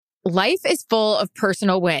Life is full of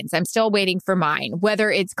personal wins. I'm still waiting for mine.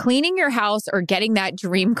 Whether it's cleaning your house or getting that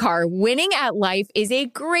dream car, winning at life is a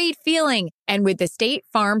great feeling. And with the State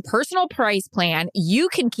Farm Personal Price Plan, you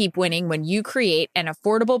can keep winning when you create an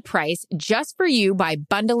affordable price just for you by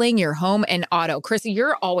bundling your home and auto. Chrissy,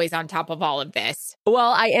 you're always on top of all of this.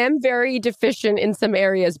 Well, I am very deficient in some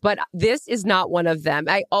areas, but this is not one of them.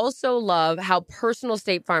 I also love how personal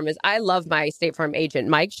State Farm is. I love my State Farm agent,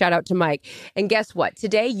 Mike. Shout out to Mike. And guess what?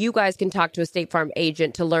 Today, you guys can talk to a State Farm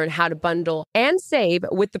agent to learn how to bundle and save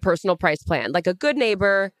with the Personal Price Plan. Like a good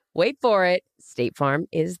neighbor, wait for it, State Farm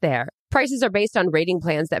is there. Prices are based on rating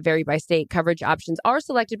plans that vary by state. Coverage options are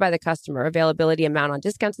selected by the customer. Availability, amount on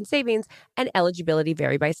discounts and savings, and eligibility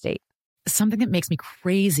vary by state. Something that makes me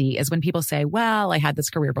crazy is when people say, well, I had this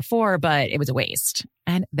career before, but it was a waste.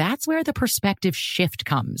 And that's where the perspective shift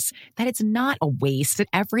comes, that it's not a waste, that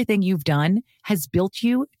everything you've done has built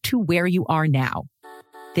you to where you are now.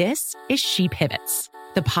 This is She Pivots,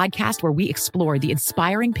 the podcast where we explore the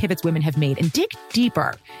inspiring pivots women have made and dig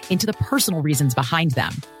deeper into the personal reasons behind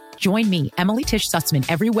them. Join me, Emily Tish Sussman,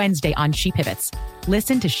 every Wednesday on She Pivots.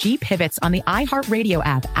 Listen to She Pivots on the iHeartRadio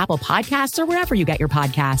app, Apple Podcasts, or wherever you get your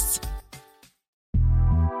podcasts.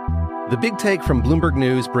 The Big Take from Bloomberg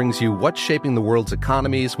News brings you what's shaping the world's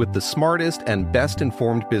economies with the smartest and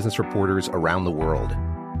best-informed business reporters around the world.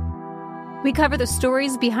 We cover the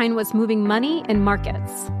stories behind what's moving money and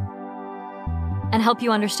markets, and help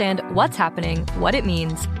you understand what's happening, what it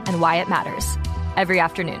means, and why it matters every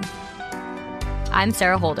afternoon. I'm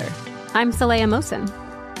Sarah Holder. I'm Saleha Mohsin.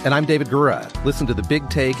 And I'm David Gura. Listen to The Big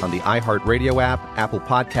Take on the iHeartRadio app, Apple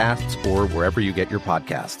Podcasts, or wherever you get your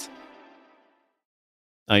podcasts.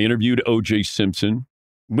 I interviewed O.J. Simpson.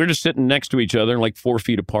 We're just sitting next to each other, like 4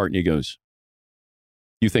 feet apart, and he goes,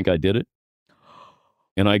 "You think I did it?"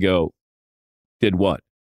 And I go, "Did what?"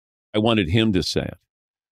 I wanted him to say it.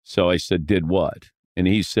 So I said, "Did what?" And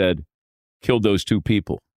he said, "Killed those 2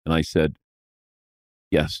 people." And I said,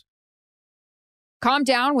 "Yes." Calm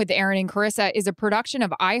Down with Aaron and Carissa is a production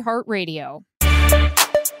of iHeartRadio.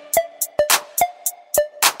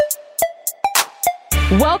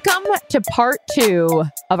 Welcome to part 2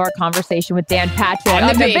 of our conversation with Dan Patrick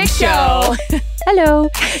on the Big Show. Hello.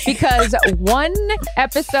 Because one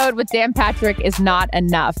episode with Dan Patrick is not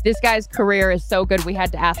enough. This guy's career is so good, we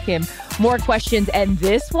had to ask him more questions. And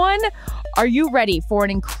this one, are you ready for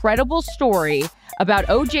an incredible story about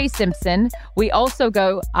O.J. Simpson?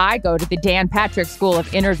 I go to the Dan Patrick School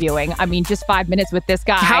of Interviewing. I mean, just 5 minutes with this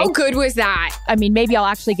guy. How good was that? I mean, maybe I'll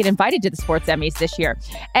actually get invited to the Sports Emmys this year.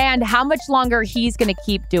 And how much longer he's going to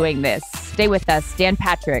keep doing this. Stay with us. Dan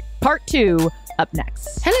Patrick, part 2, up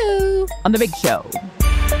next. Hello. On The Big Show.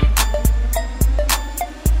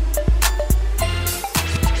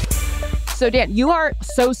 So, Dan, you are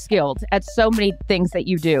so skilled at so many things that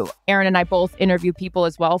you do. Aaron and I both interview people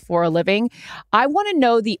as well for a living. I want to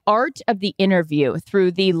know the art of the interview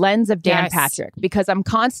through the lens of Dan Patrick, because I'm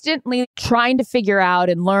constantly trying to figure out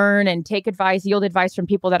and learn and take advice, yield advice from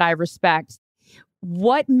people that I respect.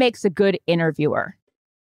 What makes a good interviewer?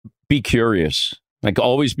 Be curious. Like,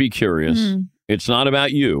 always be curious. Mm-hmm. It's not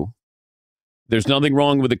about you. There's nothing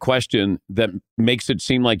wrong with a question that makes it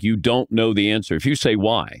seem like you don't know the answer. If you say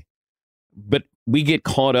why. But we get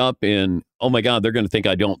caught up in, oh my God, they're going to think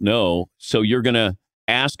I don't know. So you're going to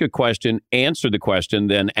ask a question, answer the question,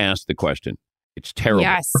 then ask the question. It's terrible.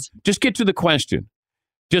 Yes. Just get to the question.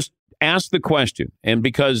 Just ask the question. And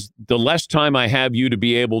because the less time I have you to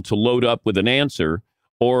be able to load up with an answer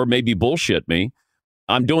or maybe bullshit me,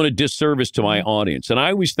 I'm doing a disservice to my audience. And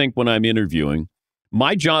I always think when I'm interviewing,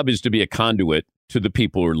 my job is to be a conduit to the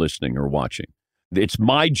people who are listening or watching. It's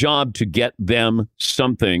my job to get them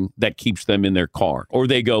something that keeps them in their car. Or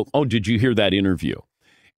they go, "Oh, did you hear that interview?"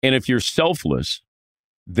 And if you're selfless,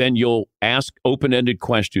 then you'll ask open-ended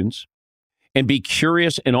questions and be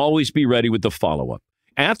curious and always be ready with the follow-up.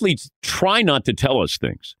 Athletes try not to tell us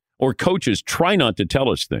things, or coaches try not to tell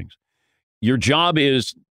us things. Your job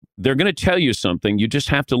is, they're going to tell you something. You just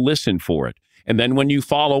have to listen for it. And then when you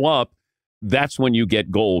follow up, that's when you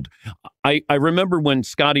get gold. I remember when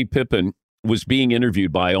Scottie Pippen was being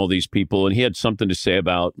interviewed by all these people, and he had something to say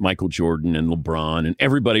about Michael Jordan and LeBron, and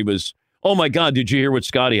everybody was, "Oh my God, did you hear what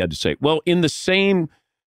Scottie had to say?" Well, in the same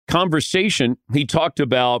conversation, he talked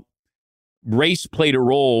about race played a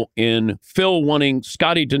role in Phil wanting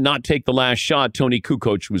Scottie to not take the last shot. Tony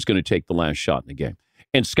Kukoc was going to take the last shot in the game.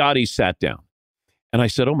 And Scottie sat down. And I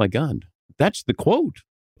said, "Oh my God, that's the quote."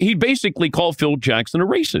 He basically called Phil Jackson a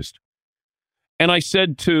racist. And I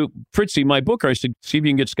said to Fritzy, my booker, I said, "See if you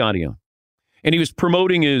can get Scottie on." And he was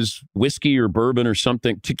promoting his whiskey or bourbon or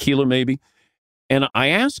something, tequila maybe. And I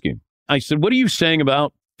asked him, I said, "What are you saying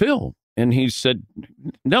about Phil. And he said,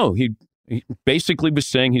 no, he basically was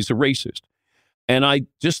saying he's a racist. And I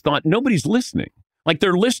just thought, nobody's listening. Like,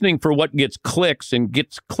 they're listening for what gets clicks, and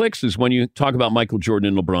gets clicks is when you talk about Michael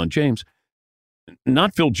Jordan and LeBron James,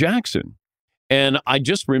 not Phil Jackson. And I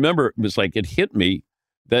just remember it was like, it hit me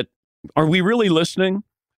that, are we really listening?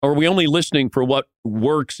 Or are we only listening for what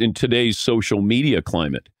works in today's social media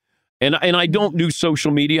climate? And I don't do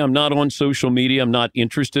social media. I'm not on social media. I'm not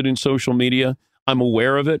interested in social media. I'm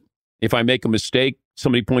aware of it. If I make a mistake,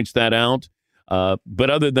 somebody points that out. But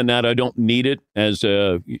other than that, I don't need it as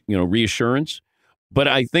a, reassurance. But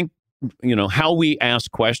I think, how we ask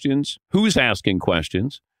questions, who's asking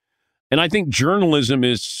questions. And I think journalism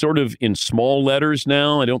is sort of in small letters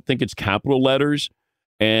now. I don't think it's capital letters.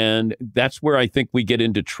 And that's where I think we get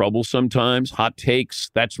into trouble sometimes. Hot takes,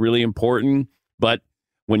 that's really important. But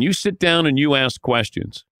when you sit down and you ask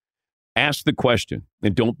questions, ask the question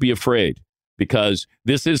and don't be afraid, because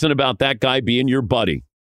this isn't about that guy being your buddy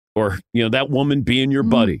or, that woman being your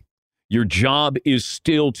buddy. Your job is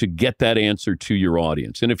still to get that answer to your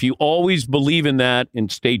audience. And if you always believe in that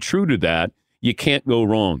and stay true to that, you can't go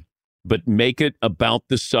wrong. But make it about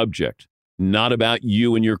the subject, not about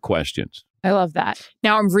you and your questions. I love that.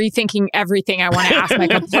 Now I'm rethinking everything I want to ask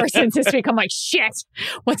Michael Parsons this week. I'm like, shit,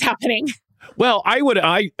 what's happening? Well,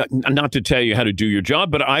 I not to tell you how to do your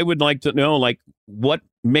job, but I would like to know, like, what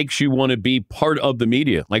makes you want to be part of the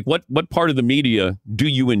media? Like, what part of the media do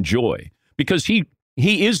you enjoy? Because he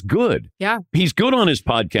is good. Yeah. He's good on his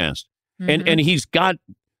podcast. And he's got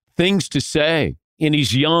things to say, and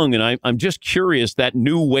he's young. And I'm just curious, that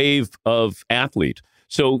new wave of athlete.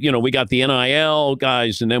 So, we got the NIL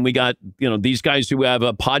guys, and then we got, these guys who have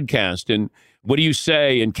a podcast, and what do you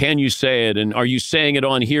say, and can you say it, and are you saying it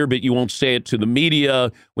on here, but you won't say it to the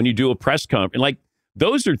media when you do a press conference? Like,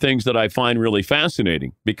 those are things that I find really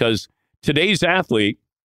fascinating, because today's athlete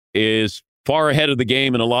is far ahead of the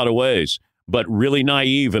game in a lot of ways, but really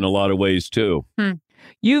naive in a lot of ways too.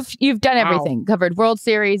 You've done everything. Covered World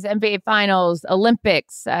Series, NBA Finals,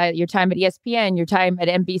 Olympics, your time at ESPN, your time at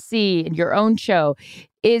NBC, and your own show.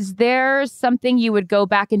 Is there something you would go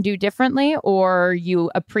back and do differently, or are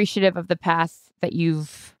you appreciative of the path that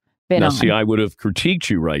you've been on? See, I would have critiqued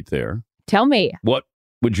you right there. Tell me. What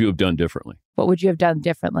would you have done differently? What would you have done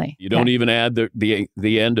differently? You don't even add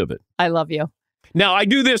the end of it. I love you. Now, I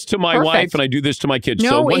do this to my wife, and I do this to my kids. No,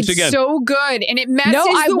 so once it's again, so good. And it messes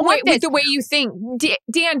with the way you think.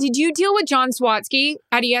 Dan, did you deal with John Swatsky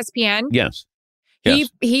at ESPN? Yes.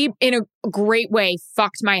 He, in a great way,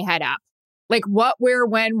 fucked my head up. Like, what, where,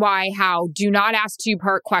 when, why, how. Do not ask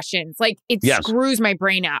two-part questions. Like, it screws my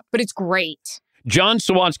brain up, but it's great. John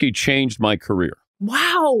Swatsky changed my career.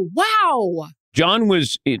 Wow. John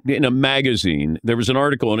was in a magazine. There was an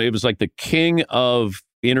article, and it was like the king of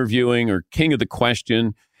interviewing or king of the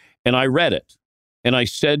question. And I read it. And I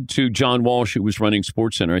said to John Walsh, who was running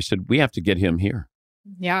SportsCenter, I said, we have to get him here.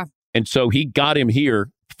 Yeah. And so he got him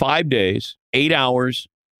here 5 days, 8 hours.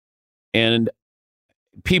 And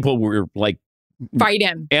people were like, fight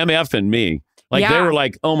him. MF and me. Like, they were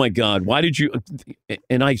like, oh my God, why did you?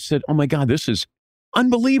 And I said, oh my God, this is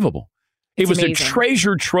unbelievable. It was amazing. A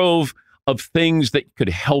treasure trove of things that could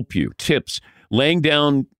help you. Tips, laying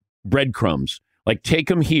down breadcrumbs. Like, take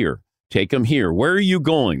them here. Take them here. Where are you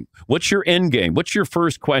going? What's your end game? What's your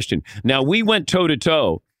first question? Now, we went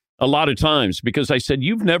toe-to-toe a lot of times because I said,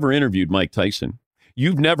 you've never interviewed Mike Tyson.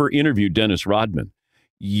 You've never interviewed Dennis Rodman.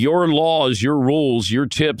 Your laws, your rules, your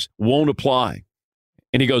tips won't apply.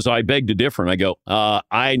 And he goes, I beg to differ. And I go,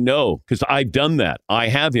 I know, because I've done that. I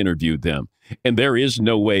have interviewed them. And there is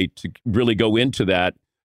no way to really go into that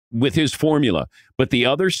with his formula. But the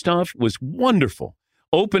other stuff was wonderful.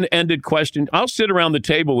 Open-ended question. I'll sit around the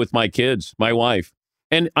table with my kids, my wife,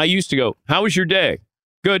 and I used to go, how was your day?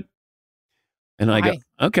 Good. And I go,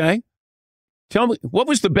 okay. Tell me, what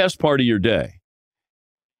was the best part of your day?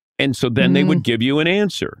 And so then they would give you an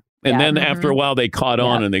answer. And then after a while, they caught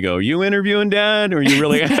on and they go, are you interviewing Dad? Or are you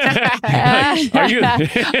really? Are you?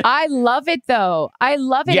 I love it, though. I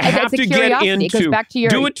love it. You have to get into, it goes back to your,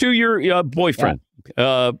 do it to your boyfriend.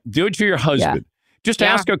 Do it to your husband. Just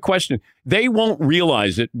ask a question. They won't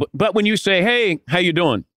realize it. But when you say, hey, how you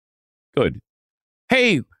doing? Good.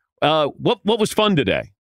 Hey, what was fun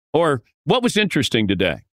today? Or what was interesting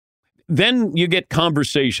today? Then you get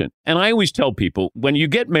conversation. And I always tell people, when you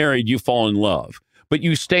get married, you fall in love. But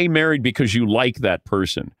you stay married because you like that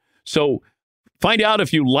person. So find out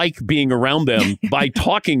if you like being around them by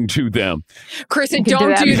talking to them. Kristen,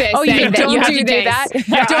 don't do this. Oh, you don't do that?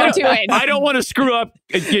 Don't do it. I don't want to screw up.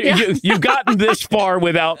 You've gotten this far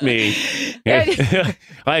without me.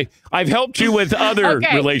 I've helped you with other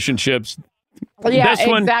relationships. Yeah, This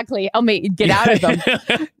one- exactly. I'll make you get out of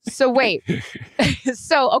them. So wait.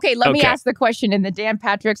 Okay, let me ask the question in the Dan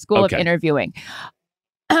Patrick School of Interviewing.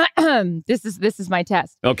 This is my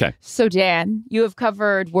test. Okay. So Dan, you have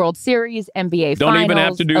covered World Series, NBA Don't Finals, even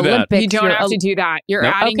have to do Olympics. that. You don't have to do that. You're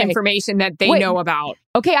adding information that they know about.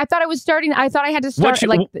 Okay, I thought I was starting. I thought I had to start.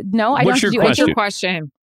 No, I don't have to do. What's your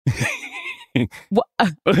question?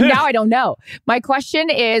 Now I don't know. My question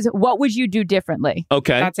is, what would you do differently?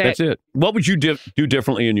 Okay, that's it. What would you do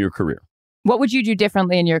differently in your career? What would you do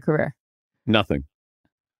differently in your career? Nothing.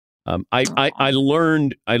 I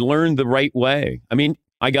learned the right way. I mean,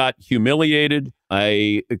 I got humiliated.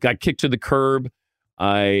 I got kicked to the curb.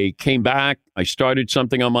 I came back. I started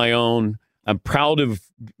something on my own. I'm proud of,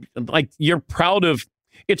 you're proud of,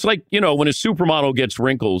 it's like, when a supermodel gets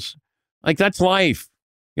wrinkles, that's life.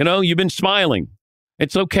 You've been smiling.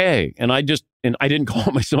 It's okay. And I didn't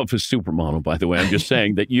call myself a supermodel, by the way. I'm just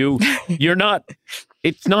saying that you're not,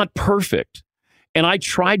 it's not perfect. And I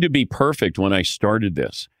tried to be perfect when I started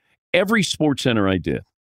this. Every SportsCenter I did,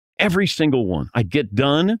 every single one, I'd get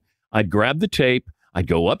done. I'd grab the tape. I'd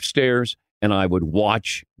go upstairs and I would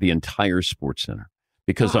watch the entire SportsCenter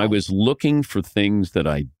because I was looking for things that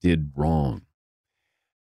I did wrong.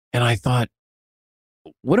 And I thought,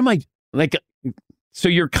 what am I like? So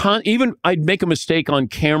even I'd make a mistake on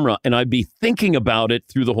camera and I'd be thinking about it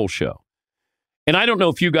through the whole show. And I don't know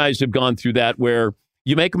if you guys have gone through that where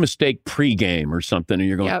you make a mistake pregame or something and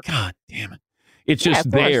you're going, God damn it. It's just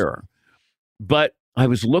there. But I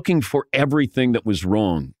was looking for everything that was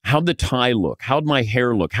wrong. How'd the tie look? How'd my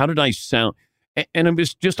hair look? How did I sound? And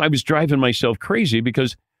I was driving myself crazy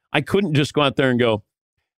because I couldn't just go out there and go,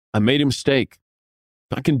 I made a mistake.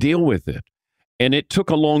 I can deal with it. And it took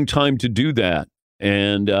a long time to do that.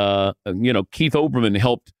 And, Keith Olbermann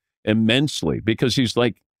helped immensely because he's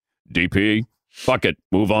like, DP, fuck it,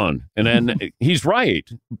 move on. And then he's right.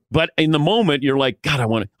 But in the moment, you're like, God,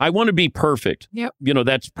 I want to be perfect. Yep.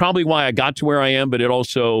 That's probably why I got to where I am, but it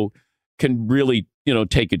also can really,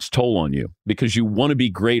 take its toll on you because you want to be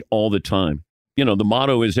great all the time. The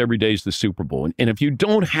motto is every day's the Super Bowl. And if you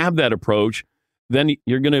don't have that approach, then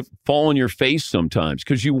you're going to fall on your face sometimes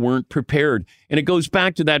because you weren't prepared. And it goes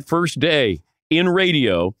back to that first day in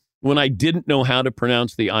radio when I didn't know how to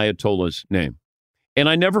pronounce the Ayatollah's name. And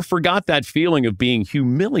I never forgot that feeling of being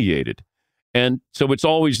humiliated. And so it's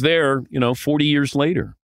always there, 40 years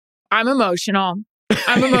later. I'm emotional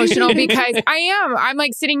because I'm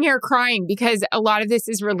like sitting here crying because a lot of this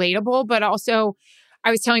is relatable, but also I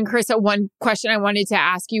was telling Carissa one question I wanted to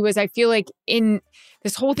ask you was I feel like in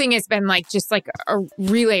this whole thing has been just like a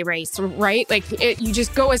relay race, right? Like you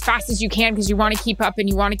just go as fast as you can because you want to keep up and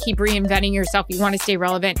you want to keep reinventing yourself. You want to stay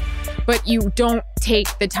relevant, but you don't take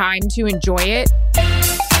the time to enjoy it.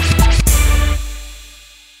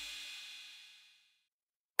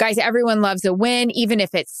 Guys, everyone loves a win, even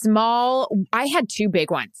if it's small. I had 2 big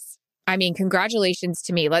ones. I mean, congratulations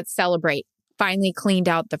to me. Let's celebrate. Finally cleaned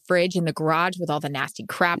out the fridge in the garage with all the nasty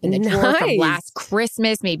crap in the drawer from last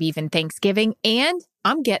Christmas, maybe even Thanksgiving. And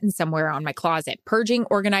I'm getting somewhere on my closet. Purging,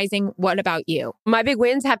 organizing. What about you? My big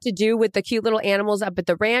wins have to do with the cute little animals up at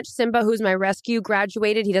the ranch. Simba, who's my rescue,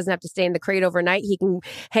 graduated. He doesn't have to stay in the crate overnight. He can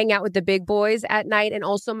hang out with the big boys at night. And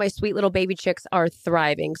also my sweet little baby chicks are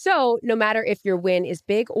thriving. So no matter if your win is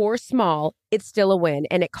big or small, it's still a win.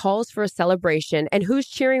 And it calls for a celebration. And who's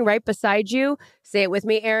cheering right beside you? Say it with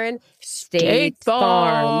me, Aaron. State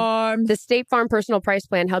Farm. The State Farm Personal Price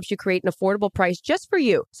Plan helps you create an affordable price just for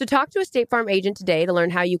you. So talk to a State Farm agent today to learn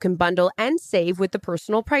how you can bundle and save with the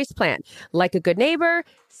Personal Price Plan. Like a good neighbor,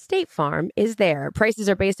 State Farm is there. Prices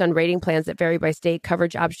are based on rating plans that vary by state.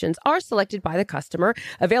 Coverage options are selected by the customer.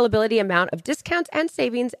 Availability, amount of discounts and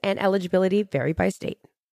savings, and eligibility vary by state.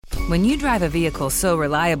 When you drive a vehicle so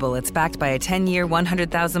reliable it's backed by a 10-year,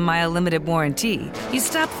 100,000-mile limited warranty, you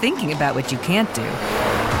stop thinking about what you can't do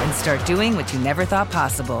and start doing what you never thought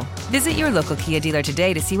possible. Visit your local Kia dealer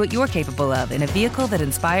today to see what you're capable of in a vehicle that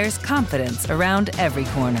inspires confidence around every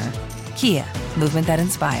corner. Kia, movement that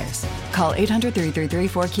inspires. Call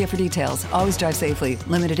 800-333-4KIA for details. Always drive safely.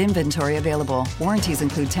 Limited inventory available. Warranties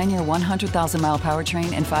include 10-year, 100,000-mile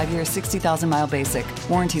powertrain and 5-year, 60,000-mile basic.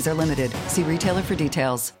 Warranties are limited. See retailer for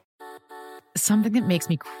details. Something that makes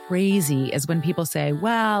me crazy is when people say,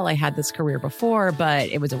 well, I had this career before, but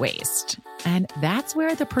it was a waste. And that's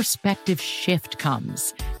where the perspective shift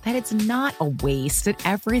comes, that it's not a waste, that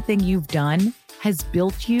everything you've done has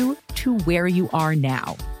built you to where you are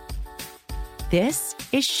now. This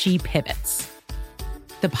is She Pivots,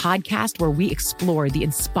 the podcast where we explore the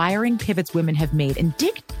inspiring pivots women have made and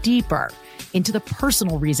dig deeper into the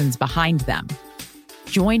personal reasons behind them.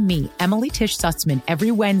 Join me, Emily Tish Sussman,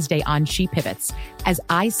 every Wednesday on She Pivots as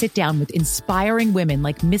I sit down with inspiring women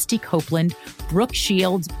like Misty Copeland, Brooke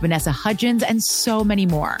Shields, Vanessa Hudgens, and so many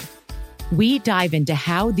more. We dive into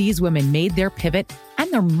how these women made their pivot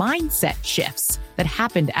and their mindset shifts that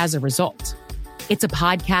happened as a result. It's a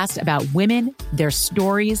podcast about women, their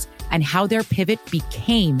stories, and how their pivot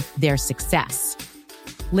became their success.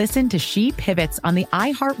 Listen to She Pivots on the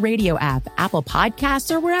iHeartRadio app, Apple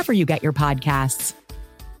Podcasts, or wherever you get your podcasts.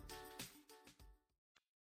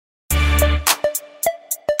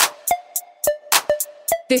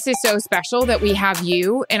 This is so special that we have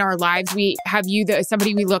you in our lives. We have you,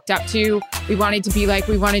 somebody we looked up to, we wanted to be like,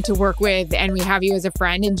 we wanted to work with, and we have you as a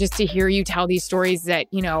friend. And just to hear you tell these stories that,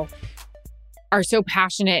 you know, are so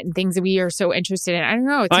passionate and things that we are so interested in. I don't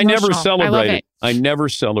know. It's I emotional. never celebrated. I love it. I never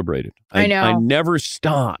celebrated. I know. I never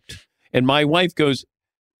stopped. And my wife goes,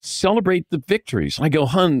 celebrate the victories. I go,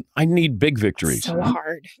 hun, I need big victories. So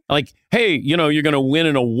hard. Like, hey, you know, you're going to win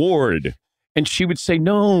an award. And she would say,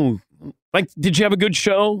 no. Like, did you have a good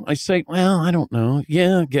show? I say, well, I don't know.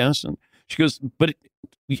 Yeah, I guess. And she goes, but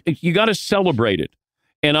you got to celebrate it.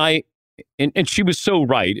 And she was so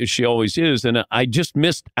right, as she always is. And I just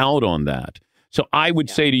missed out on that. So I would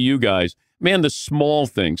say to you guys, man, the small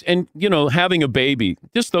things, and, you know, having a baby,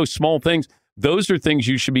 just those small things, those are things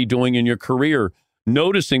you should be doing in your career,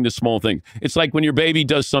 noticing the small things. It's like when your baby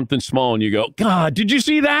does something small and you go, God, did you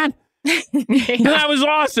see that? That was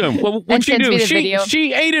awesome. Well, what'd she do?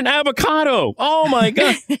 She ate an avocado. Oh, my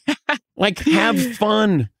God. Like, have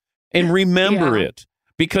fun and remember it,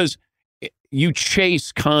 because you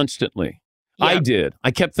chase constantly. Yep. I did. I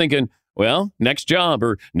kept thinking, well, next job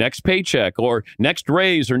or next paycheck or next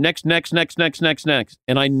raise or next.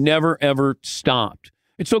 And I never, ever stopped.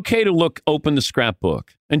 It's okay to open the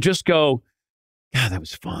scrapbook and just go, God, that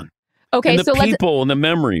was fun. Okay, and the people and the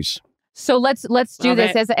memories. So let's do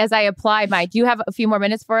this as I apply, Mike. Do you have a few more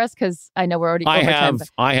minutes for us? Because I know we're already over time.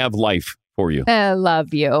 I have life for you. I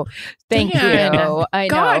love you. Thank you. I know.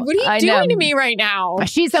 God, what are you doing to me right now?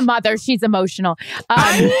 She's a mother. She's emotional.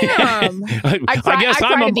 I am. I guess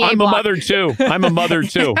I'm a mother too. I'm a mother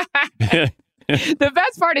too. The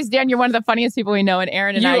best part is, Dan, you're one of the funniest people we know, and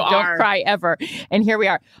Aaron and I don't cry ever. And here we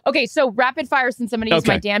are. Okay, so rapid fire, since I'm going to use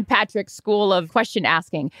my Dan Patrick school of question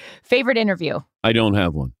asking. Favorite interview? I don't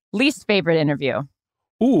have one. Least favorite interview?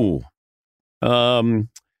 Ooh. Tanya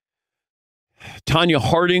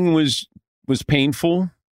Harding was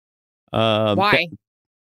painful. Why?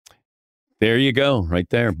 There you go. Right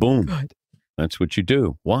there. Boom. Good. That's what you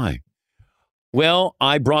do. Why? Well,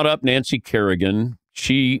 I brought up Nancy Kerrigan.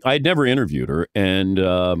 I had never interviewed her,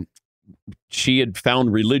 and she had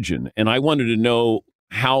found religion. And I wanted to know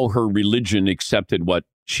how her religion accepted what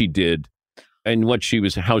she did and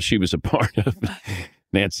how she was a part of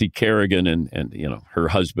Nancy Kerrigan and you know, her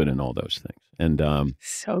husband and all those things. And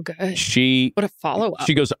so good. What a follow-up.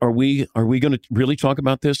 She goes, Are we going to really talk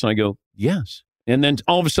about this? And I go, yes. And then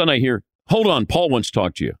all of a sudden I hear, hold on, Paul wants to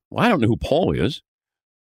talk to you. Well, I don't know who Paul is.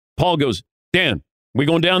 Paul goes, Dan, we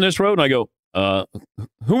going down this road? And I go,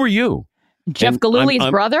 who are you? Jeff Galooly's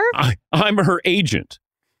brother? I'm her agent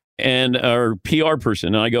and our PR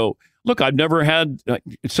person. And I go, look, I've never had,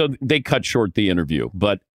 so they cut short the interview,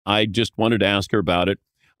 but I just wanted to ask her about it.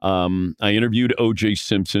 I interviewed O.J.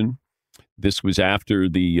 Simpson. This was after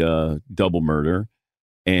the double murder.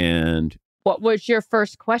 And what was your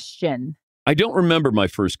first question? I don't remember my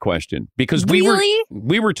first question because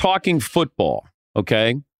we were talking football.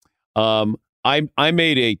 Okay. I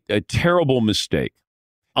made a terrible mistake.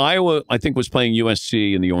 Iowa, I think, was playing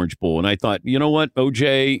USC in the Orange Bowl. And I thought, you know what,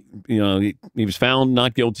 OJ, you know, he was found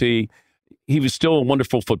not guilty. He was still a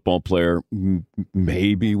wonderful football player.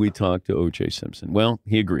 Maybe we talked to OJ Simpson. Well,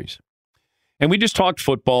 he agrees. And we just talked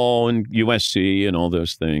football and USC and all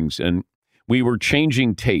those things. And we were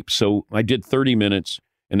changing tapes. So I did 30 minutes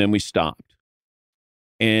and then we stopped.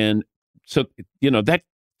 And so, you know, that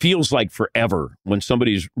feels like forever when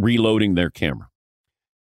somebody's reloading their camera.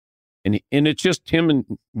 And it's just him and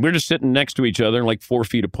we're just sitting next to each other like 4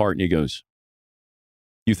 feet apart. And he goes,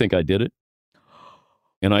 you think I did it?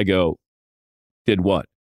 And I go, did what?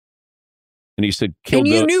 And he said, and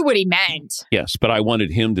you knew what he meant. Yes, but I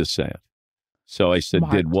wanted him to say it. So I said,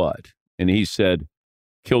 did what? And he said,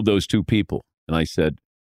 killed those two people. And I said,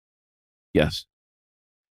 yes.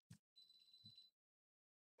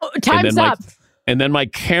 Time's up. And then my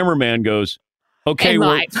cameraman goes, okay,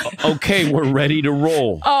 we're ready to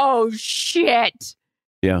roll. Oh, shit.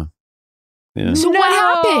 Yeah. So what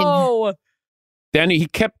happened? Then he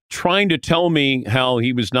kept trying to tell me how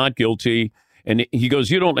he was not guilty. And he goes,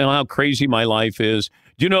 you don't know how crazy my life is.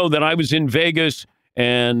 Do you know that I was in Vegas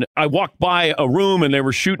And I walked by a room and they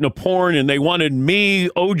were shooting a porn and they wanted me,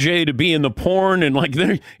 OJ, to be in the porn. And like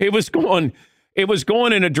it was going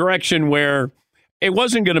in a direction where it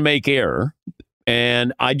wasn't going to make air.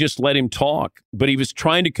 And I just let him talk. But he was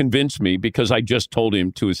trying to convince me because I just told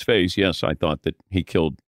him to his face, yes, I thought that he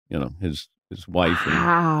killed, his wife.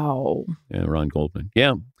 Wow. And Ron Goldman.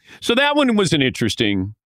 Yeah. So that one was an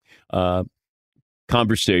interesting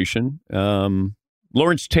conversation.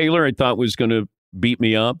 Lawrence Taylor, I thought was going to beat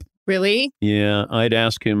me up. Really? Yeah, I'd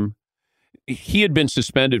ask him. He had been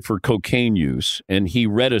suspended for cocaine use, and he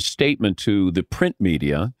read a statement to the print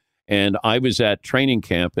media, and I was at training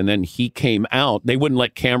camp, and then he came out. They wouldn't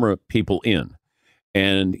let camera people in,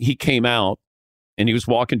 and he came out, and he was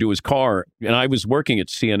walking to his car, and I was working at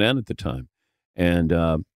CNN at the time, and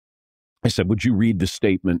I said, would you read the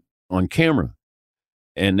statement on camera?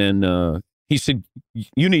 And then he said,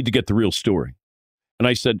 you need to get the real story. And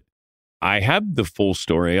I said, I have the full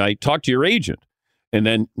story. I talked to your agent. And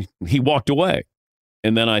then he walked away.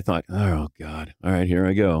 And then I thought, oh, God. All right, here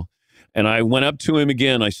I go. And I went up to him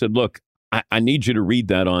again. I said, look, I need you to read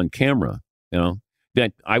that on camera.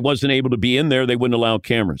 That I wasn't able to be in there. They wouldn't allow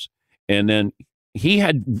cameras. And then he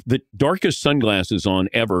had the darkest sunglasses on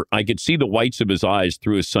ever. I could see the whites of his eyes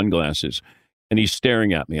through his sunglasses. And he's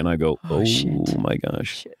staring at me. And I go, oh my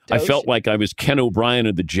gosh. I felt like I was Ken O'Brien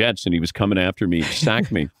of the Jets and he was coming after me to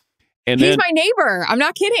sack me. And he's my neighbor. I'm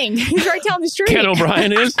not kidding. He's right down the street. Ken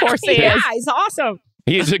O'Brien is? Of course he is. Yeah, he's awesome.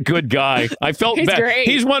 He's a good guy. I felt bad. Great.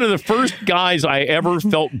 He's one of the first guys I ever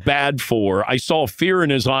felt bad for. I saw fear in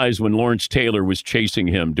his eyes when Lawrence Taylor was chasing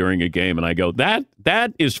him during a game. And I go, that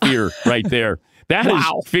is fear right there. That is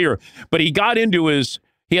fear. But he got into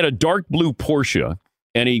he had a dark blue Porsche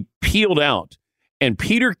and he peeled out. And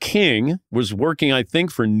Peter King was working, I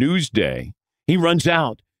think, for Newsday. He runs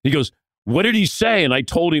out. He goes, what did he say? And I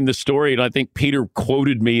told him the story, and I think Peter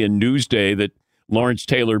quoted me in Newsday that Lawrence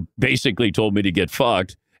Taylor basically told me to get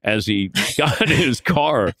fucked as he got in his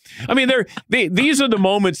car. I mean, these are the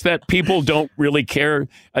moments that people don't really care.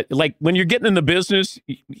 Like when you're getting in the business,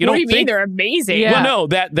 you don't think... What do you mean? They're amazing. Well, no,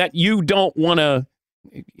 that you don't want to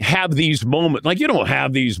have these moments. Like, you don't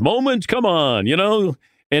have these moments. Come on,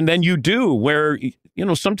 And then you do, where,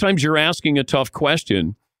 sometimes you're asking a tough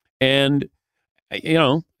question and...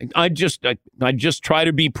 I just try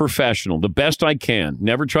to be professional the best I can.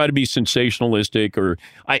 Never try to be sensationalistic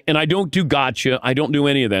and I don't do gotcha. I don't do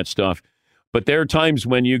any of that stuff. But there are times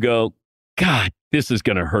when you go, God, this is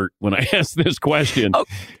going to hurt when I ask this question. Oh.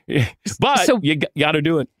 But you got to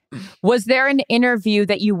do it. Was there an interview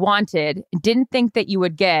that you wanted, didn't think that you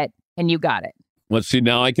would get, and you got it? Let's see.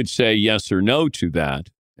 Now I could say yes or no to that.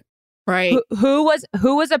 Right. Who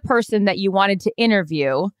was a person that you wanted to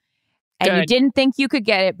interview? And you didn't think you could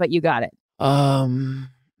get it, but you got it.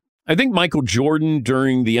 I think Michael Jordan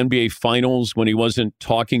during the NBA Finals when he wasn't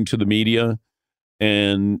talking to the media.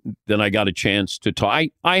 And then I got a chance to talk.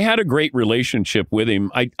 I had a great relationship with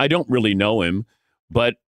him. I don't really know him,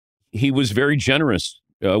 but he was very generous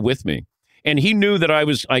with me. And he knew that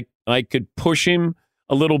I could push him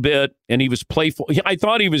a little bit, and he was playful. I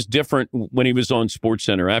thought he was different when he was on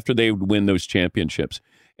SportsCenter after they would win those championships.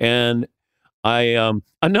 And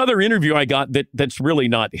another interview I got that's really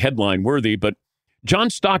not headline worthy, but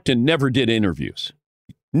John Stockton never did interviews.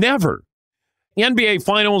 Never. NBA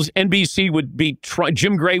Finals, NBC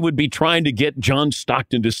Jim Gray would be trying to get John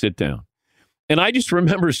Stockton to sit down. And I just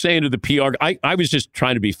remember saying to the PR, I was just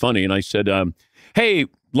trying to be funny. And I said, hey,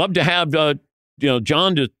 love to have,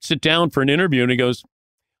 John to sit down for an interview. And he goes,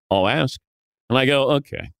 I'll ask. And I go,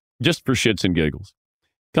 okay, just for shits and giggles.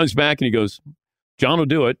 Comes back and he goes, John will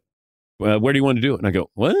do it. Where do you want to do it? And I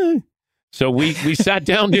go, what? So we sat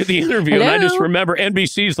down, did the interview, and I just remember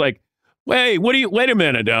NBC's like, wait a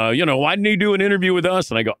minute, why didn't you do an interview with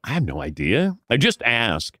us? And I go, I have no idea. I just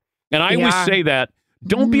ask. And I always say that,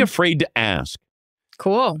 don't be afraid to ask.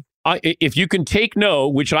 Cool. If you can take no,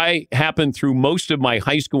 which I happened through most of my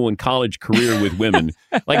high school and college career with women,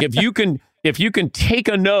 like if you can take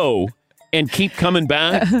a no and keep coming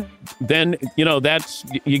back, then,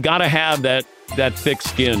 you got to have that thick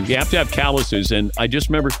skin. You have to have calluses. And I just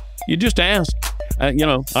remember, you just ask.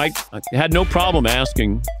 I had no problem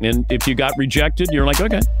asking. And if you got rejected, you're like,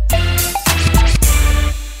 okay.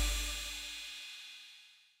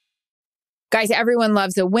 Guys, everyone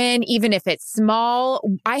loves a win, even if it's small.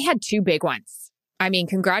 I had 2 big ones. I mean,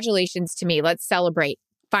 congratulations to me. Let's celebrate.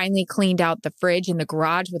 Finally cleaned out the fridge in the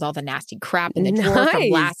garage with all the nasty crap in the drawer from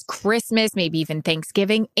last Christmas, maybe even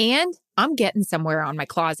Thanksgiving. And I'm getting somewhere on my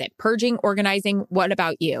closet. Purging, organizing. What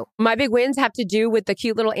about you? My big wins have to do with the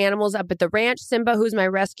cute little animals up at the ranch. Simba, who's my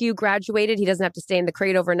rescue, graduated. He doesn't have to stay in the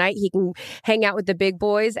crate overnight. He can hang out with the big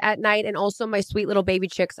boys at night. And also my sweet little baby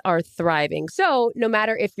chicks are thriving. So no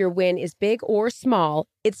matter if your win is big or small,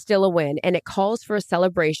 it's still a win, and it calls for a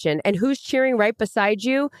celebration. And who's cheering right beside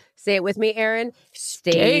you? Say it with me, Aaron.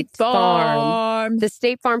 State Farm. The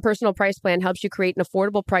State Farm Personal Price Plan helps you create an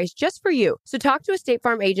affordable price just for you. So talk to a State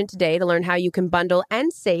Farm agent today to learn how you can bundle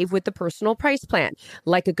and save with the Personal Price Plan.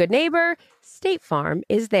 Like a good neighbor, State Farm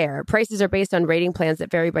is there. Prices are based on rating plans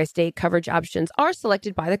that vary by state. Coverage options are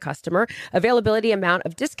selected by the customer. Availability, amount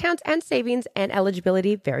of discounts and savings, and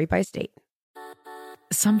eligibility vary by state.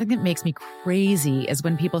 Something that makes me crazy is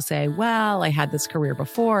when people say, well, I had this career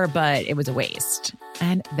before, but it was a waste.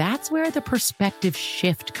 And that's where the perspective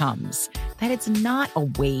shift comes, that it's not a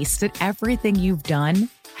waste, that everything you've done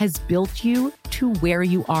has built you to where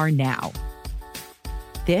you are now.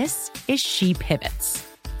 This is She Pivots,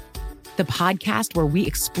 the podcast where we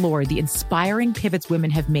explore the inspiring pivots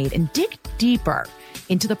women have made and dig deeper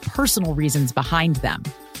into the personal reasons behind them.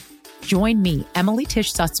 Join me, Emily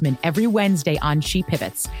Tish Sussman, every Wednesday on She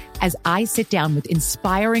Pivots as I sit down with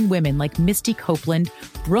inspiring women like Misty Copeland,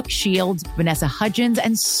 Brooke Shields, Vanessa Hudgens,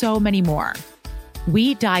 and so many more.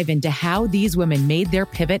 We dive into how these women made their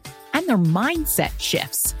pivot and their mindset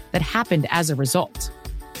shifts that happened as a result.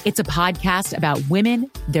 It's a podcast about women,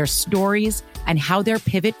 their stories, and how their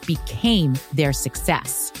pivot became their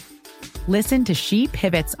success. Listen to She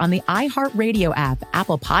Pivots on the iHeartRadio app,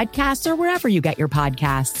 Apple Podcasts, or wherever you get your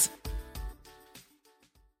podcasts.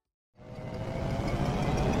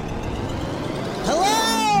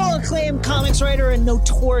 Hello, acclaimed comics writer and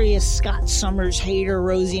notorious Scott Summers hater,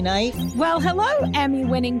 Rosie Knight. Well, hello,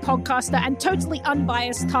 Emmy-winning podcaster and totally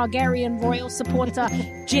unbiased Targaryen royal supporter,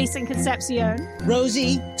 Jason Concepcion.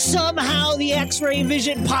 Rosie, somehow the X-Ray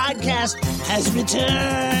Vision podcast has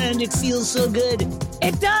returned. It feels so good.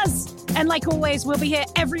 It does. And like always, we'll be here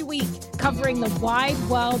every week covering the wide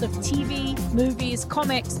world of TV, movies,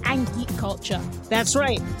 comics, and geek culture. That's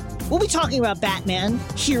right. We'll be talking about Batman,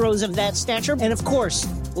 heroes of that stature, and of course,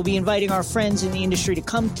 we'll be inviting our friends in the industry to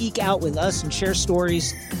come geek out with us and share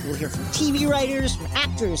stories. We'll hear from TV writers, from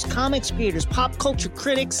actors, comics creators, pop culture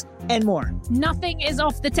critics, and more. Nothing is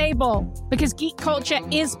off the table because geek culture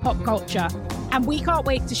is pop culture, and we can't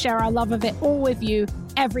wait to share our love of it all with you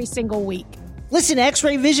every single week. Listen to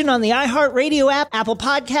X-Ray Vision on the iHeartRadio app, Apple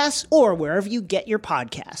Podcasts, or wherever you get your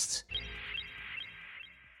podcasts.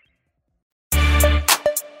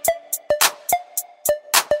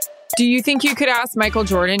 Do you think you could ask Michael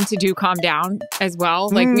Jordan to do Calm Down as well?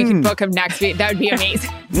 Like we could book him next week. That would be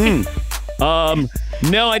amazing.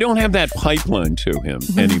 No, I don't have that pipeline to him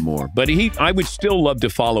anymore. But I would still love to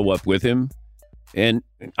follow up with him. And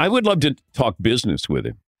I would love to talk business with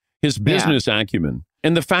him. His business acumen.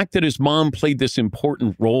 And the fact that his mom played this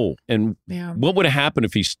important role. And what would have happened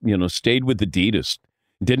if he, stayed with Adidas,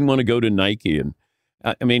 didn't want to go to Nike? And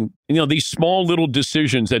I mean, these small little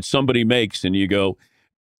decisions that somebody makes and you go,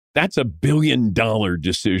 that's $1 billion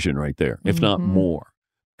decision right there, if not more.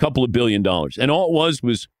 A couple of $1 billion. And all it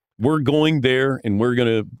was we're going there and we're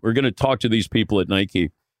gonna talk to these people at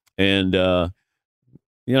Nike. And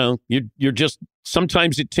you're just,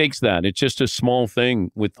 sometimes it takes that. It's just a small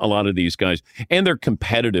thing with a lot of these guys. And they're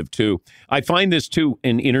competitive too. I find this too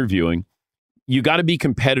in interviewing. You got to be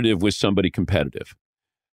competitive with somebody competitive.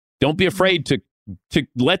 Don't be afraid to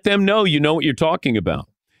let them know you know what you're talking about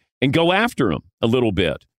and go after them a little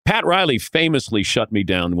bit. Pat Riley famously shut me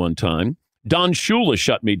down one time. Don Shula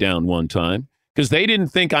shut me down one time because they didn't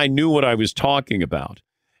think I knew what I was talking about.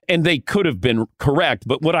 And they could have been correct,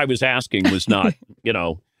 but what I was asking was not,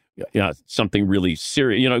 something really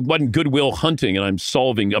serious. It wasn't Goodwill Hunting and I'm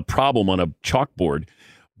solving a problem on a chalkboard.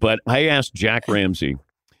 But I asked Jack Ramsey,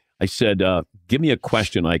 I said, give me a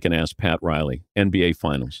question I can ask Pat Riley, NBA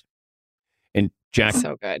Finals. And Jack,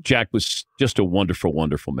 so good. Jack was just a wonderful,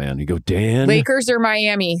 wonderful man. He go, Dan. Lakers or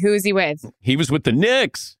Miami? Who is he with? He was with the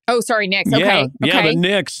Knicks. Oh, sorry, Knicks. Okay. Yeah, the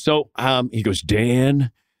Knicks. So he goes,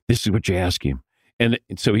 Dan, this is what you ask him. And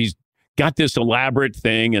so he's got this elaborate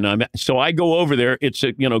thing. And so I go over there. It's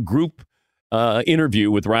a group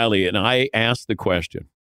interview with Riley. And I asked the question.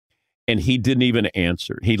 And he didn't even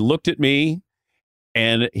answer. He looked at me.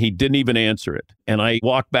 And he didn't even answer it. And I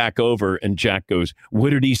walked back over and Jack goes,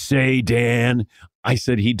 what did he say, Dan? I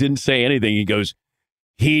said, he didn't say anything. He goes,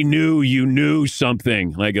 he knew you knew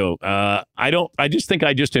something. And I go, I just think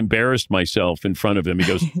I just embarrassed myself in front of him. He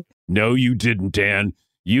goes, no, you didn't, Dan.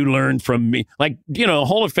 You learned from me. Like,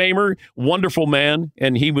 Hall of Famer, wonderful man.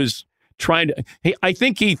 And he was trying to, I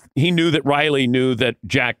think he knew that Riley knew that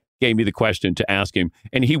Jack gave me the question to ask him,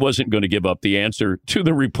 and he wasn't going to give up the answer to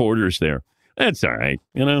the reporters there. That's all right.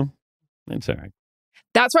 That's all right.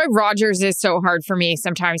 That's why Rodgers is so hard for me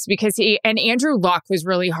sometimes because and Andrew Luck was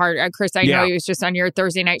really hard. Chris, I know he was just on your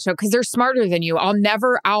Thursday night show because they're smarter than you. I'll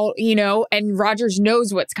never and Rodgers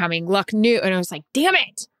knows what's coming. Luck knew. And I was like, damn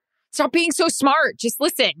it. Stop being so smart. Just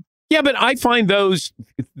listen. Yeah, but I find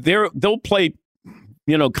they'll play,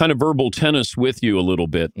 kind of verbal tennis with you a little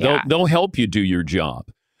bit. Yeah. They'll help you do your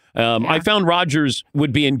job. I found Rodgers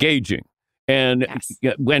would be engaging. And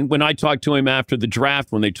when I talked to him after the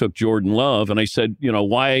draft, when they took Jordan Love, and I said,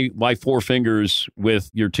 why four fingers with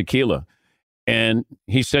your tequila? And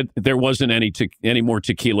he said there wasn't any more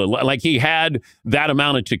tequila. Like he had that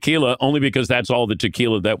amount of tequila only because that's all the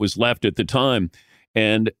tequila that was left at the time.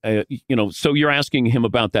 And, so you're asking him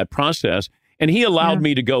about that process. And he allowed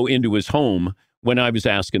me to go into his home when I was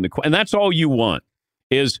asking the question. And that's all you want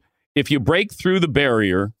is if you break through the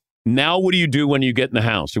barrier. Now, what do you do when you get in the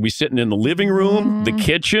house? Are we sitting in the living room, the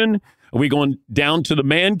kitchen? Are we going down to the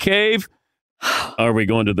man cave? Are we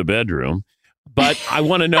going to the bedroom? But I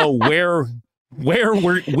want to know where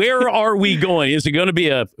are we going? Is it going to be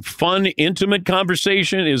a fun, intimate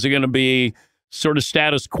conversation? Is it going to be sort of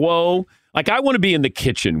status quo? Like, I want to be in the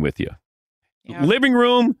kitchen with you. Yeah. Living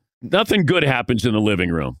room, nothing good happens in the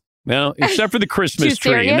living room. Well, except for the Christmas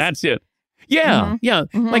tree, and that's it. Yeah, yeah.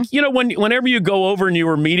 Mm-hmm. Like, whenever you go over and you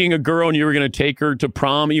were meeting a girl and you were going to take her to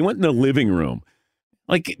prom, you went in the living room.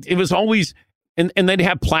 Like, it was always, and they'd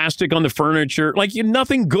have plastic on the furniture. Like,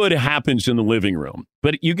 nothing good happens in the living room.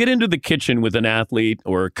 But you get into the kitchen with an athlete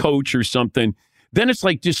or a coach or something, then it's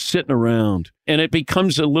like just sitting around. And it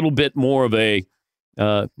becomes a little bit more of a,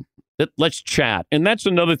 let's chat. And that's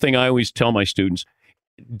another thing I always tell my students.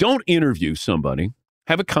 Don't interview somebody.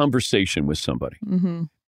 Have a conversation with somebody. Mm-hmm.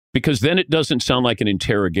 Because then it doesn't sound like an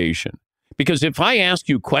interrogation. Because if I ask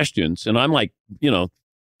you questions and I'm like,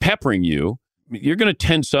 peppering you, you're going to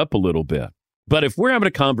tense up a little bit. But if we're having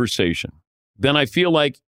a conversation, then I feel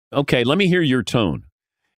like, okay, let me hear your tone.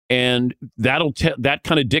 And that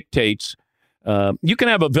kind of dictates, you can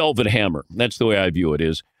have a velvet hammer. That's the way I view it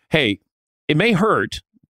is, hey, it may hurt,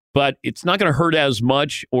 but it's not going to hurt as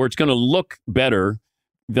much or it's going to look better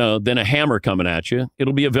than a hammer coming at you.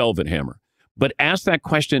 It'll be a velvet hammer. But ask that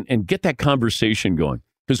question and get that conversation going.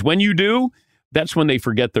 Because when you do, that's when they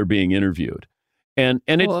forget they're being interviewed. And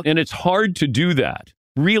it's hard to do that.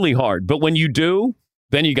 Really hard. But when you do,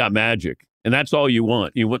 then you got magic. And that's all you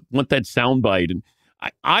want. You want that soundbite. And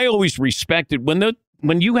I always respected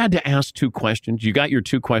when you had to ask two questions, you got your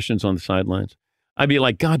two questions on the sidelines. I'd be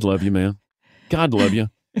like, God love you, man. God love you.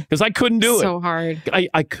 Because I couldn't do it. So hard.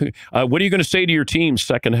 I could. What are you going to say to your team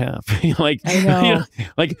second half? I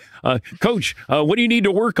know. Coach, what do you need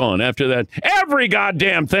to work on after that? Every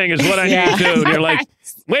goddamn thing is what I need to do. And you're like,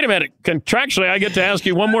 wait a minute. Contractually, I get to ask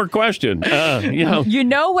you one more question. You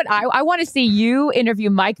know what? I want to see you interview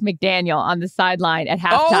Mike McDaniel on the sideline at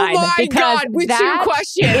halftime. Oh my God! With two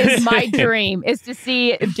questions, is my dream is to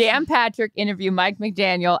see Dan Patrick interview Mike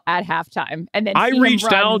McDaniel at halftime, and then I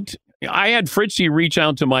reached out. I had Fritzy reach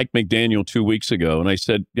out to Mike McDaniel 2 weeks ago, and I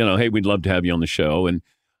said, hey, we'd love to have you on the show. And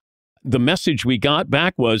the message we got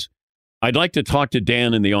back was, I'd like to talk to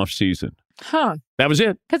Dan in the off season. Huh. That was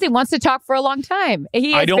it. Because he wants to talk for a long time.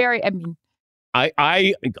 He is I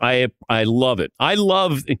love it. I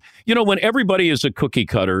love, when everybody is a cookie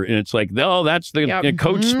cutter and it's like, oh, that's the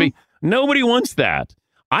coach speak. Nobody wants that.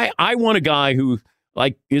 I want a guy who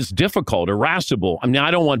is difficult, irascible. I mean, I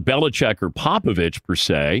don't want Belichick or Popovich per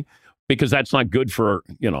se, because that's not good for,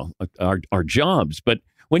 our jobs. But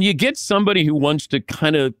when you get somebody who wants to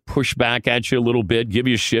kind of push back at you a little bit, give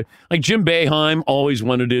you shit, like Jim Boeheim always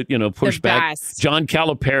wanted to, push back. John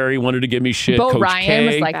Calipari wanted to give me shit. Bo Coach Ryan K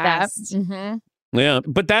was like that. Mm-hmm. Yeah,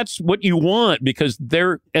 but that's what you want because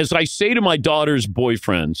as I say to my daughter's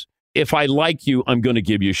boyfriends, if I like you, I'm going to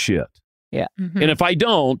give you shit. Yeah. Mm-hmm. And if I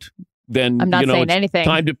don't, then I'm not saying anything.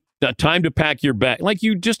 Time to pack your bag. Like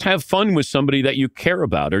you just have fun with somebody that you care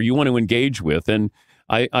about or you want to engage with. And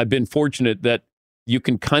I've been fortunate that you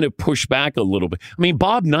can kind of push back a little bit. I mean,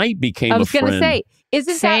 Bob Knight became a friend. I was going to say,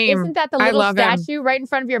 isn't that the little statue right in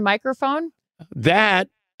front of your microphone? That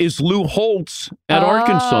is Lou Holtz at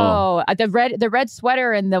Arkansas. Oh, the red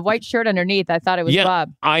sweater and the white shirt underneath. I thought it was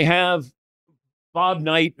Bob. I have Bob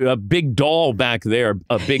Knight, a big doll back there,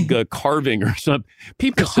 a big carving or something.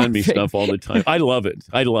 People send me stuff all the time. I love it.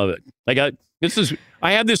 Like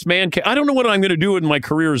I have this man. I don't know what I'm going to do when my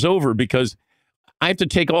career is over because I have to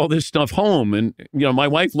take all this stuff home. And, my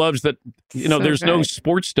wife loves that, there's no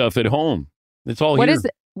sports stuff at home. It's all here.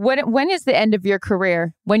 When is the end of your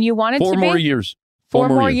career? When you wanted to be? 4 more years. 4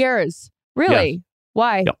 more years. Really? Yes.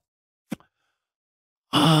 Why? Yep.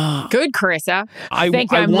 Good, Carissa.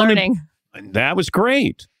 Thank you. I'm learning. That was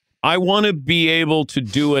great. I want to be able to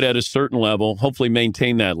do it at a certain level, hopefully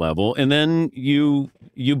maintain that level, and then you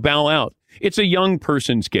bow out. It's a young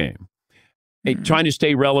person's game. Trying to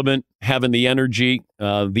stay relevant, having the energy,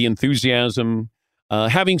 the enthusiasm,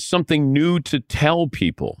 having something new to tell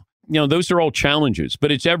people. Those are all challenges,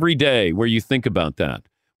 but it's every day where you think about that.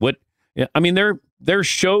 There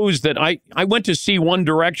shows that I went to see One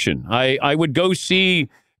Direction. I would go see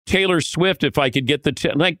Taylor Swift if I could get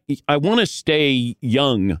I want to stay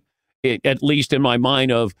young, at least in my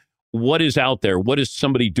mind, of what is out there. What is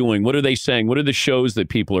somebody doing? What are they saying? What are the shows that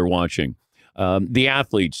people are watching? The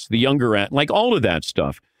athletes, the younger, all of that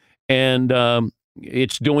stuff. And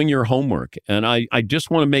it's doing your homework. And I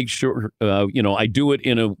just want to make sure, I do it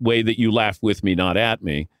in a way that you laugh with me, not at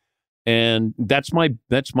me. And that's my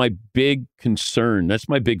big concern. That's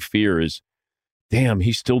my big fear is, damn,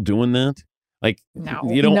 he's still doing that?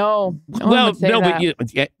 No. Well, no,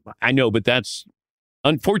 but I know, but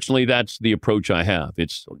unfortunately, that's the approach I have.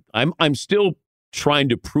 I'm still trying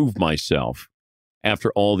to prove myself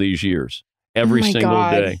after all these years, every single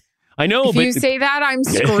day. I know, if you say that, I'm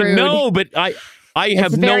screwed. No, but I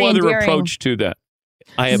have no other approach to that.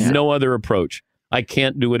 I have no other approach. I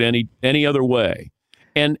can't do it any other way.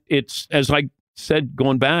 And it's, as I said,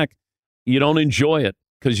 going back, you don't enjoy it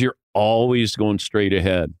because you're always going straight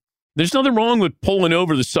ahead. There's nothing wrong with pulling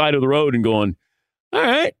over the side of the road and going, all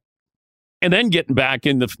right, and then getting back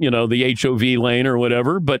in the HOV lane or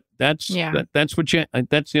whatever. But that's that's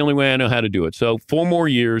the only way I know how to do it. So 4 more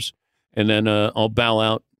years, and then I'll bow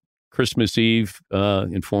out Christmas Eve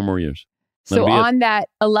in 4 more years. So on that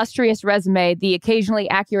illustrious resume, the occasionally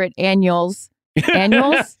accurate annuals.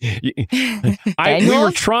 Annuals? We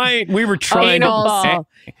were trying. Why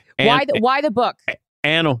the book?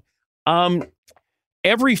 Annual.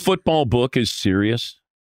 Every football book is serious,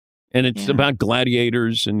 and it's about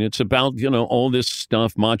gladiators, and it's about all this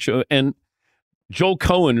stuff, macho. And Joel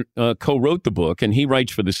Cohen co-wrote the book, and he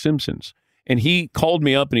writes for The Simpsons. And he called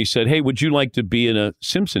me up and he said, "Hey, would you like to be in a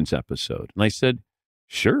Simpsons episode?" And I said,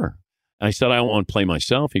 "Sure." I said, "I don't want to play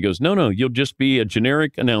myself." He goes, No, you'll just be a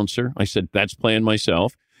generic announcer. I said, "That's playing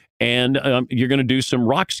myself. And you're going to do some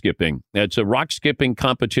rock skipping. It's a rock skipping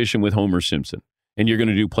competition with Homer Simpson. And you're going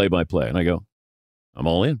to do play-by-play." And I go, "I'm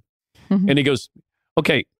all in." Mm-hmm. And he goes,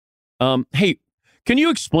 "Okay, hey, can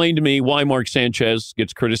you explain to me why Mark Sanchez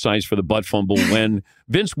gets criticized for the butt fumble when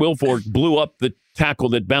Vince Wilfork blew up the tackle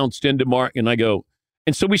that bounced into Mark?" And I go,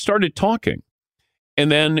 and so we started talking.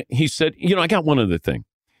 And then he said, I got one other thing.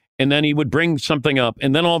 And then he would bring something up.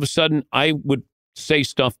 And then all of a sudden, I would say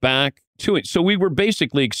stuff back to it. So we were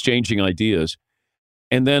basically exchanging ideas.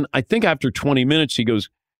 And then I think after 20 minutes, he goes,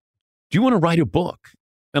 "Do you want to write a book?"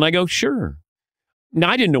 And I go, "Sure."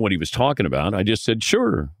 Now, I didn't know what he was talking about. I just said,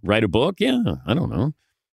 "Sure, write a book? Yeah, I don't know."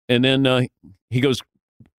 And then he goes,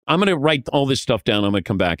 "I'm going to write all this stuff down. I'm going to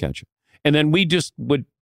come back at you." And then we just would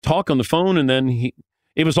talk on the phone. And then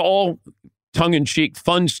it was all tongue-in-cheek,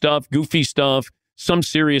 fun stuff, goofy stuff, some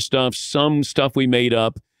serious stuff, some stuff we made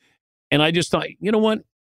up. And I just thought, you know what?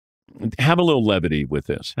 Have a little levity with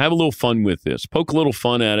this. Have a little fun with this. Poke a little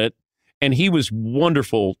fun at it. And he was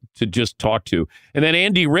wonderful to just talk to. And then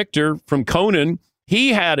Andy Richter from Conan, he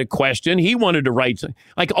had a question. He wanted to write.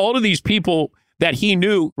 Like all of these people that he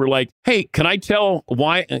knew were like, "Hey, can I tell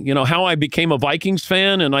why, how I became a Vikings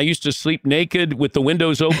fan? And I used to sleep naked with the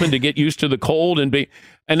windows open to get used to the cold." And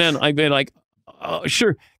then I'd be like,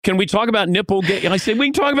 "Sure. Can we talk about Nipplegate?" And I said, "We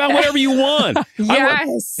can talk about whatever you want."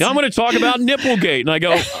 Yes. I'm going to talk about Nipplegate. And I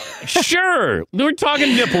go, "Sure. We're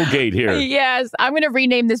talking Nipplegate here." Yes. I'm going to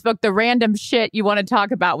rename this book The Random Shit You Want to Talk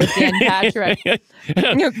About with Dan Patrick.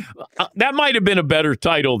 That might have been a better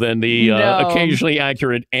title than the occasionally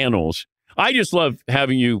accurate annals. I just love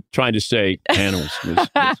having you trying to say annals.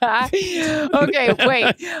 Okay,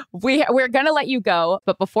 wait. We're going to let you go.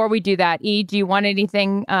 But before we do that, E, do you want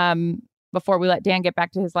anything before we let Dan get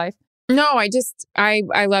back to his life? No,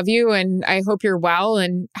 I love you and I hope you're well.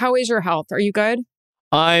 And how is your health? Are you good?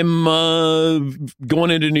 I'm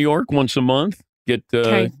going into New York once a month, get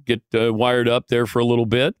wired up there for a little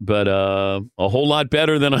bit, but a whole lot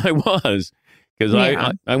better than I was because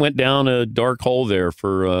I went down a dark hole there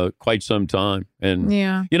for quite some time. And,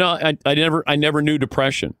 I never knew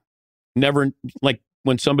depression. Never, like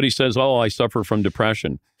when somebody says, "Oh, I suffer from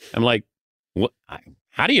depression." I'm like, what?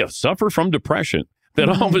 How do you suffer from depression? Then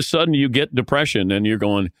all of a sudden you get depression and you're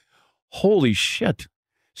going, holy shit.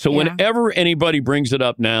 So whenever anybody brings it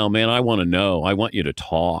up now, man, I want to know. I want you to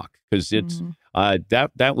talk because it's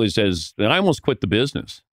that was and I almost quit the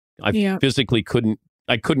business. I physically couldn't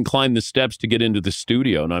climb the steps to get into the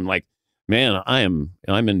studio. And I'm like, man, I'm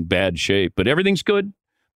in bad shape, but everything's good.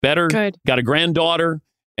 Better. Good. Got a granddaughter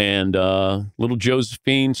and little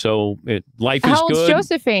Josephine. So life is How old's good.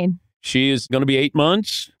 Josephine? She is going to be 8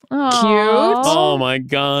 months. Cute. Oh, my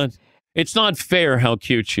God. It's not fair how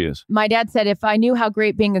cute she is. My dad said if I knew how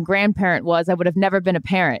great being a grandparent was, I would have never been a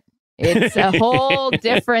parent. It's a whole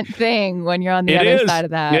different thing when you're on the other side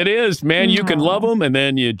of that. It is. Man, you can love them and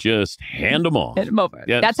then you just hand them off. Hand them over.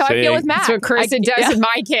 Yeah, that's how I feel with Matt. That's what Carissa does with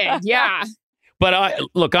my kid. Yeah. But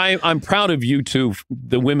I'm proud of you two,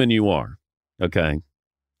 the women you are. Okay.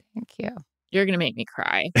 Thank you. You're going to make me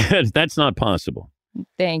cry. That's not possible.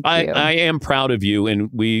 Thank you. I am proud of you, and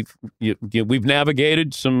we've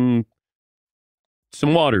navigated some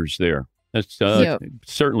waters there. That's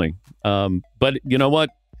certainly. But you know what?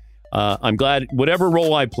 I'm glad whatever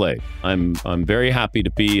role I play, I'm very happy to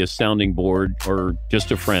be a sounding board or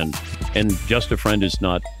just a friend. And just a friend is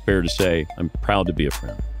not fair to say. I'm proud to be a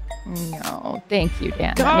friend. No, thank you,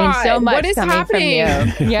 Dan. God, that means so much what is coming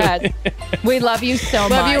happening? from you. Yeah, we love you so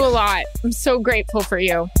much. Love you a lot. I'm so grateful for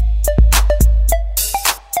you.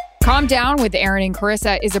 Calm Down with Aaron and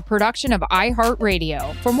Carissa is a production of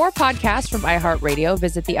iHeartRadio. For more podcasts from iHeartRadio,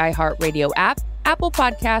 visit the iHeartRadio app, Apple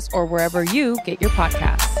Podcasts, or wherever you get your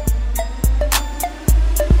podcasts.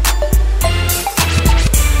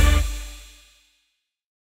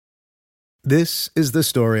 This is the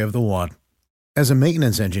story of the one. As a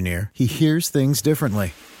maintenance engineer, he hears things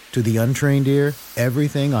differently. To the untrained ear,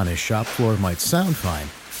 everything on his shop floor might sound fine,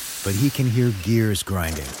 but he can hear gears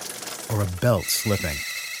grinding or a belt slipping.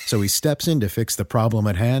 So he steps in to fix the problem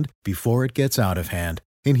at hand before it gets out of hand.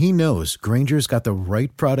 And he knows Grainger's got the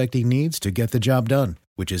right product he needs to get the job done,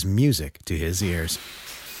 which is music to his ears.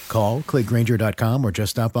 Call, click Grainger.com, or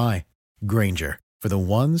just stop by. Grainger, for the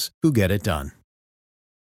ones who get it done.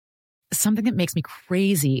 Something that makes me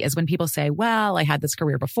crazy is when people say, well, I had this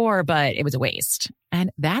career before, but it was a waste.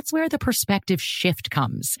 And that's where the perspective shift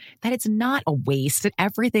comes, that it's not a waste, that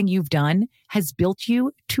everything you've done has built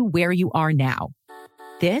you to where you are now.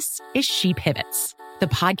 This is She Pivots, the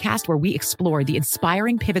podcast where we explore the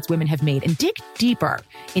inspiring pivots women have made and dig deeper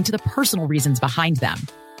into the personal reasons behind them.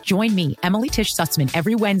 Join me, Emily Tish Sussman,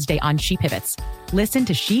 every Wednesday on She Pivots. Listen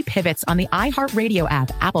to She Pivots on the iHeartRadio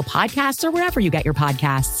app, Apple Podcasts, or wherever you get your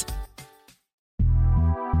podcasts.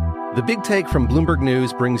 The Big Take from Bloomberg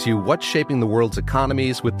News brings you what's shaping the world's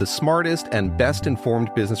economies with the smartest and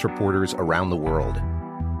best-informed business reporters around the world.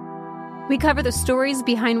 We cover the stories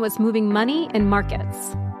behind what's moving money and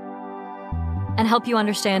markets. And help you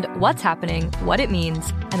understand what's happening, what it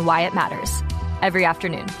means, and why it matters. Every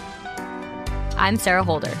afternoon. I'm Sarah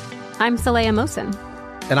Holder. I'm Saleha Mohsen.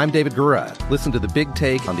 And I'm David Gura. Listen to The Big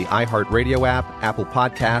Take on the iHeartRadio app, Apple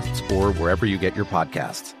Podcasts, or wherever you get your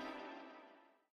podcasts.